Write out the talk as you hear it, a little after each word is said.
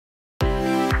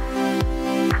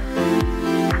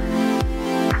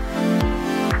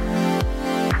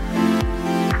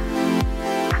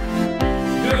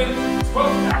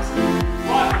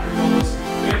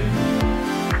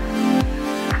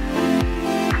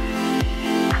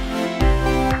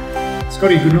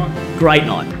Scotty, good night. Great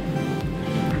night.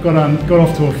 Got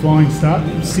off to a flying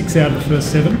start. 6 out of the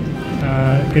first 7,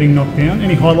 getting knocked down.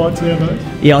 Any highlights out of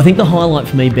those? Yeah, I think the highlight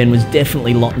for me, Ben, was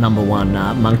definitely lot number 1,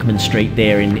 Monkman Street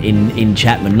there in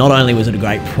Chapman. Not only was it a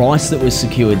great price that was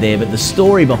secured there, but the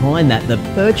story behind that, the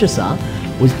purchaser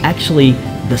was actually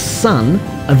the son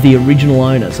of the original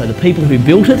owner. So the people who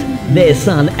built it, their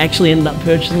son actually ended up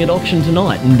purchasing at auction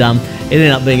tonight, and it ended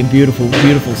up being a beautiful,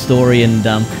 beautiful story. And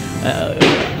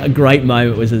a great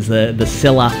moment was as the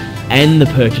seller and the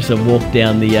purchaser walked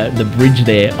down the bridge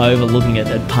there, overlooking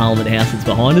at Parliament House that's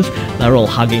behind us. They were all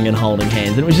hugging and holding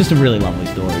hands, and it was just a really lovely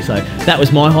story. So that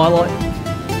was my highlight.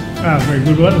 Very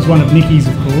good. Well, that was one of Nikki's,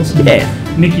 of course. And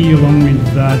yeah. Nikki, along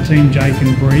with Team Jake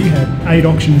and Bree, had 8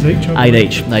 auctions each. 8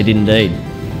 each. They did indeed.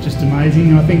 Just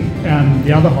amazing. I think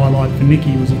the other highlight for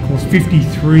Nikki was, of course,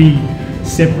 53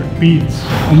 separate bids.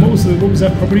 And what was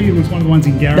that property? It was one of the ones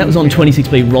in Garran. That was on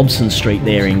 26B Robson Street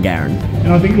there in Garran.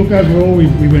 And I think, look, overall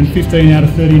we went 15 out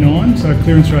of 39, so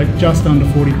clearance rate just under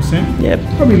 40%. Yep.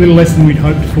 Probably a little less than we'd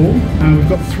hoped for. We've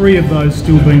got 3 of those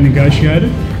still being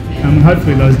negotiated. And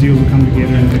hopefully those deals will come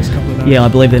together in the next couple of days. Yeah, I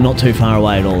believe they're not too far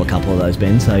away at all, a couple of those,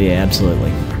 Ben. So yeah,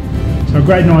 absolutely. So a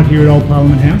great night here at Old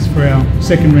Parliament House for our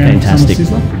second round Fantastic. of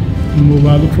Summer Sizzler. And we'll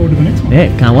look forward to the next one.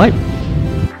 Yeah, can't wait.